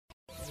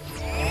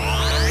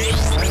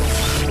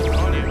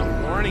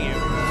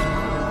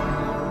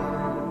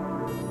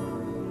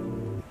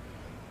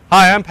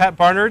Hi, I'm Pat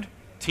Barnard,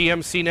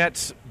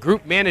 TMCNet's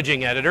Group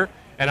Managing Editor,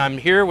 and I'm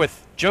here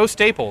with Joe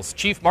Staples,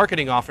 Chief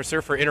Marketing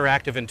Officer for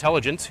Interactive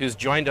Intelligence, who's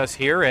joined us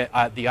here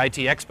at the IT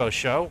Expo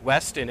show,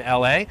 West in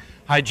LA.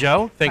 Hi,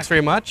 Joe. Thanks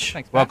very much.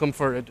 Thanks,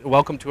 Pat.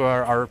 Welcome to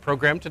our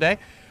program today.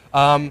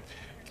 Going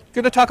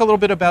to talk a little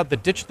bit about the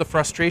Ditch the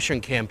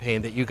Frustration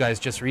campaign that you guys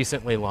just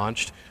recently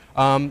launched.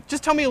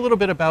 Just tell me a little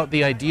bit about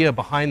the idea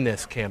behind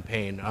this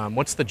campaign.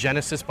 What's the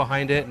genesis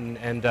behind it,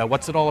 and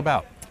what's it all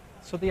about?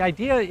 So the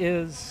idea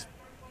is,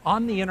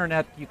 on the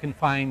internet you can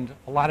find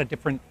a lot of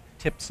different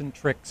tips and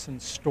tricks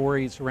and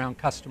stories around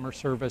customer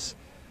service,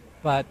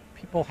 but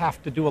people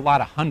have to do a lot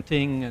of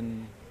hunting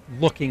and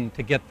looking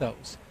to get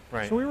those.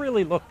 Right. So we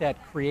really looked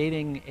at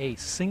creating a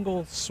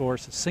single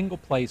source, a single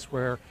place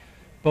where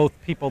both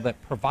people that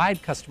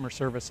provide customer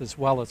service as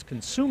well as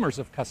consumers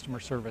of customer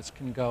service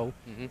can go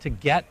to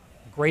get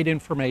great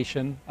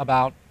information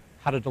about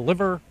how to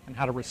deliver and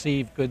how to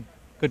receive good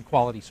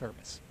quality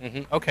service.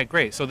 Okay,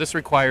 great. So this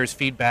requires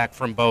feedback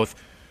from both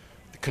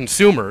the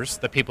consumers,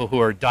 the people who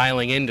are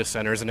dialing into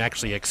centers and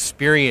actually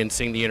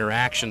experiencing the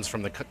interactions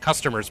from the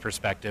customer's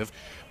perspective,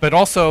 but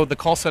also the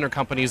call center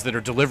companies that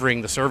are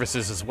delivering the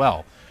services as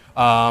well.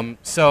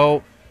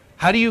 So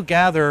how do you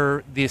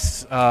gather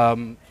this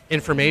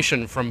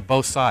information from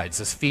both sides,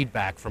 this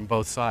feedback from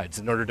both sides,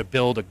 in order to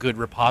build a good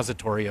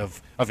repository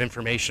of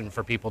information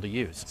for people to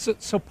use?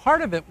 So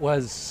part of it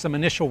was some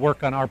initial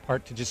work on our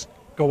part to just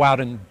go out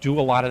and do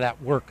a lot of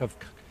that work of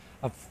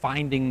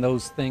finding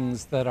those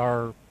things that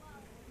are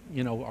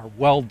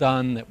well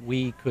done, that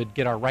we could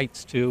get our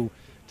rights to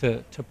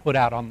put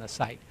out on the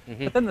site.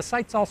 But then the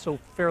site's also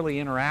fairly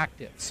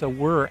interactive, so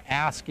we're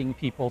asking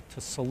people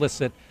to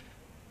solicit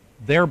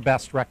their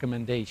best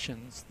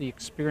recommendations, the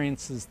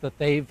experiences that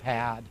they've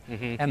had,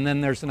 and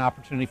then there's an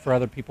opportunity for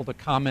other people to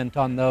comment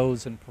on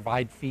those and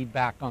provide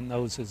feedback on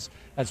those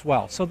as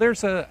well. So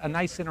there's a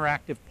nice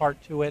interactive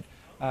part to it.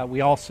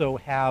 We also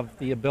have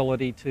the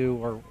ability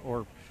to,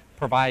 or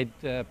provide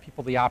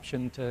people the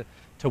option to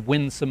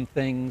win some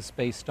things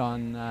based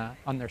on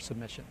their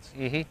submissions.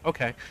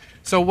 Okay.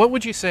 So what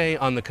would you say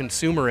on the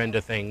consumer end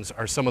of things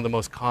are some of the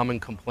most common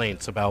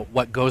complaints about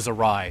what goes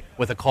awry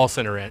with a call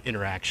center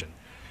interaction?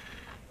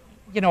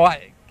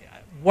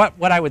 What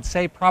I would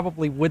say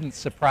probably wouldn't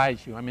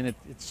surprise you. I mean,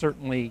 it's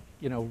certainly,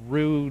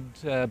 rude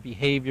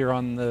behavior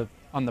on the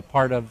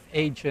part of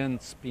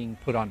agents, being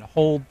put on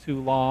hold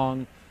too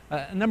long,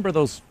 a number of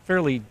those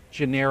fairly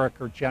generic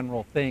or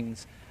general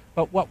things.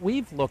 But what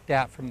we've looked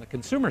at from the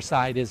consumer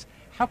side is,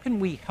 how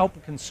can we help a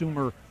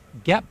consumer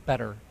get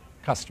better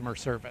customer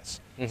service?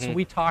 So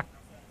we talked,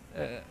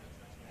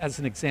 as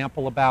an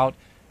example, about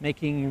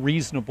making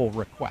reasonable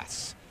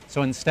requests.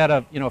 So instead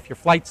of, if your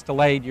flight's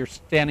delayed, you're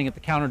standing at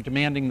the counter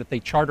demanding that they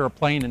charter a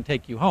plane and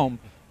take you home,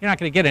 you're not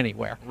going to get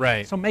anywhere.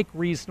 Right. So make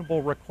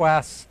reasonable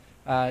requests,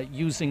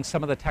 using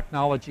some of the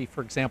technology,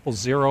 for example,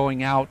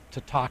 zeroing out to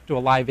talk to a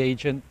live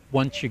agent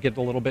once you get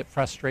a little bit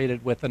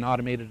frustrated with an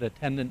automated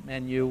attendant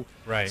menu.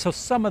 Right. So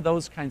some of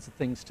those kinds of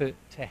things to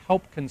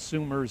help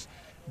consumers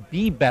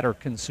be better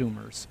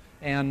consumers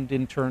and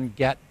in turn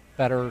get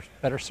better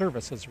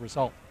service as a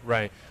result.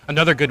 Right.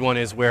 Another good one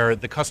is where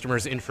the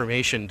customer's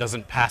information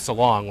doesn't pass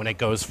along when it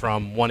goes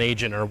from one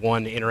agent or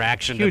one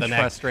interaction to the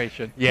next.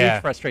 Frustration. Yeah.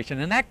 Huge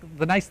frustration. And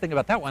the nice thing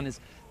about that one is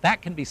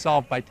that can be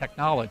solved by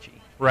technology.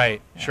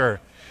 Right. Yeah.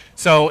 Sure.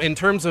 So in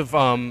terms of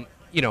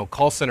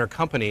call center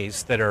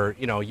companies that are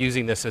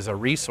using this as a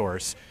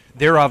resource,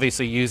 they're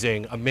obviously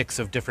using a mix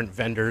of different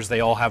vendors. They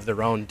all have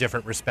their own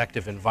different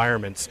respective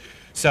environments.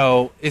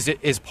 So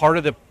is part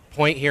of the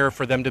point here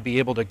for them to be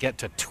able to get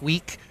to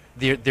tweak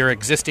their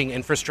existing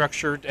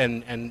infrastructure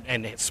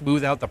and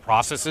smooth out the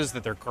processes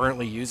that they're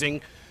currently using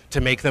to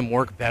make them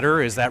work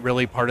better? Is that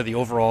really part of the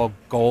overall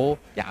goal?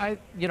 Yeah,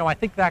 I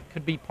think that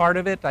could be part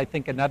of it. I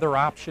think another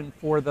option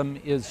for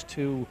them is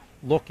to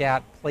look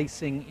at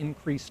placing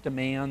increased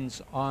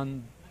demands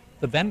on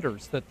the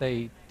vendors that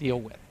they deal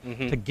with,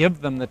 to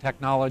give them the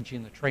technology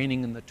and the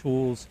training and the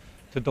tools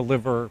to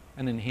deliver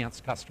an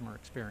enhanced customer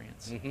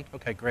experience.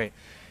 Okay, great.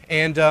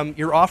 And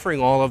you're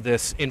offering all of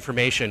this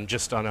information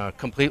just on a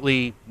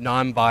completely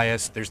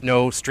non-biased, there's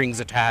no strings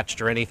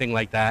attached or anything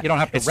like that. You don't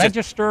have to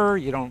register,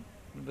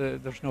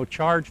 there's no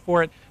charge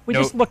for it. We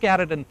just look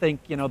at it and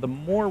think, the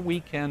more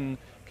we can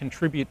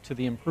contribute to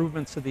the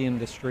improvements of the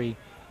industry,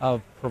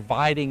 of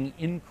providing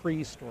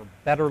increased or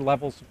better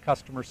levels of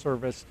customer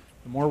service,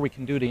 the more we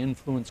can do to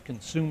influence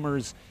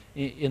consumers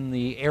in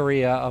the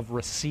area of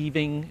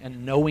receiving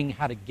and knowing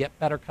how to get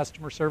better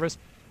customer service,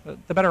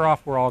 the better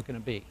off we're all going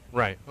to be.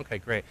 Right. Okay,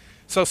 great.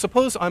 So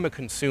suppose I'm a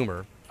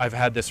consumer. I've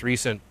had this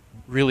recent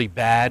really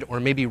bad or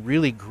maybe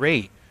really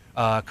great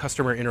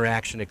customer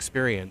interaction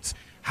experience.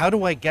 How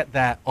do I get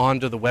that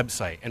onto the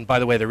website? And by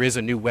the way, there is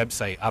a new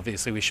website.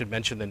 Obviously, we should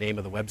mention the name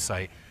of the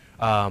website.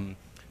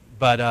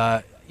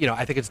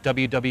 I think it's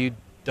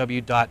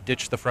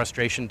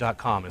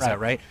www.ditchthefrustration.com. Is that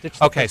right?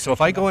 Okay, so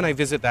if I go and I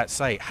visit that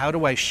site, how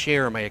do I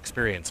share my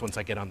experience once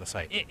I get on the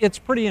site? It's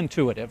pretty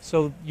intuitive.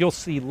 So you'll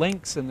see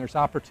links and there's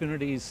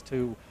opportunities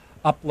to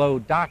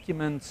upload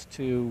documents,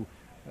 to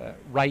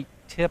write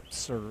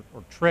tips or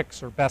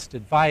tricks or best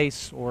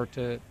advice or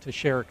to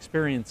share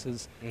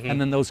experiences, and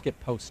then those get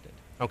posted.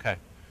 Okay.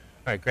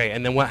 All right, great.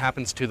 And then what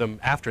happens to them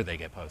after they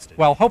get posted?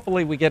 Well,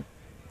 hopefully we get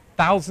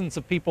thousands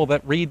of people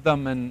that read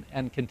them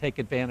and can take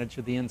advantage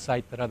of the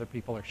insight that other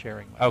people are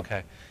sharing with them.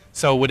 Okay.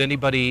 So would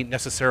anybody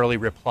necessarily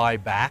reply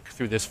back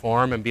through this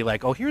forum and be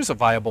like, oh, here's a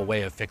viable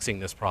way of fixing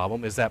this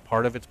problem? Is that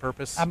part of its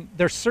purpose?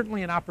 There's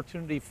certainly an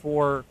opportunity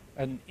for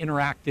an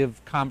interactive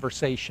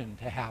conversation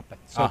to happen.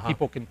 So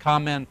people can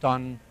comment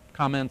on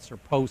comments or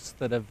posts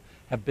that have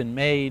been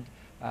made.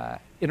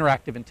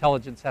 Interactive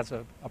Intelligence has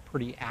a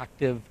pretty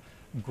active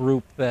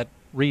group that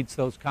reads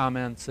those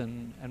comments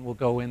and will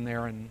go in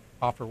there and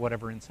offer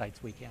whatever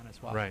insights we can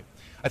as well. Right.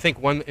 I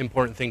think one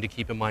important thing to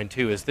keep in mind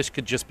too is this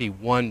could just be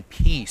one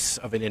piece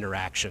of an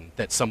interaction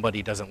that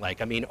somebody doesn't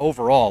like. I mean,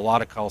 overall, a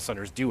lot of call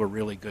centers do a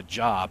really good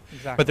job,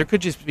 but there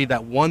could just be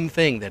that one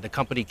thing that a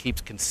company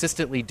keeps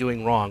consistently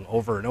doing wrong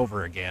over and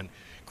over again.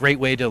 Great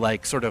way to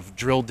like sort of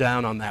drill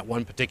down on that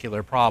one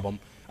particular problem,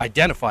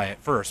 identify it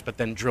first, but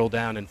then drill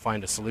down and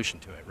find a solution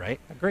to it, right?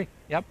 Agree.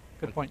 Yep.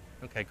 Good point.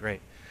 Okay, great.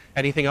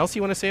 Anything else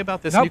you want to say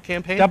about this new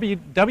campaign?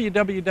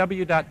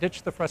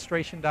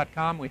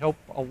 www.ditchthefrustration.com. We hope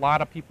a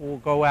lot of people will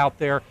go out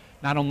there,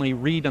 not only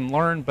read and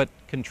learn, but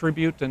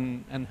contribute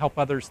and help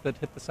others that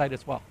hit the site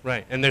as well.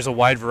 Right, and there's a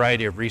wide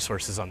variety of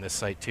resources on this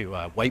site too.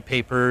 White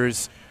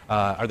papers,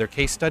 are there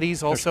case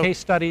studies also? There's case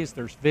studies,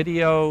 there's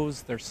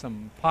videos, there's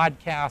some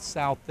podcasts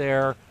out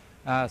there.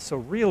 So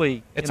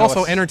really, it's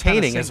also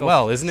entertaining as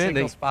well, isn't it?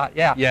 Single spot,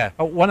 yeah. Yeah.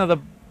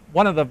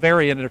 One of the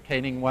very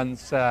entertaining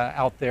ones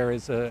out there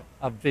is a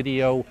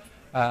video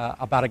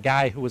about a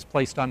guy who was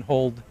placed on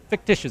hold,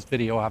 fictitious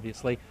video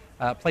obviously,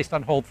 placed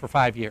on hold for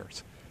 5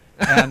 years.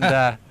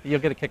 And you'll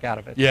get a kick out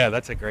of it. Yeah,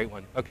 that's a great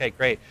one. Okay,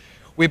 great.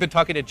 We've been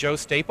talking to Joe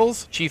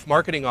Staples, Chief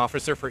Marketing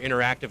Officer for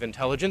Interactive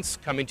Intelligence,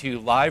 coming to you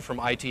live from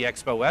IT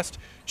Expo West.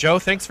 Joe,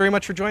 thanks very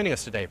much for joining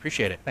us today.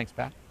 Appreciate it. Thanks,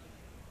 Pat.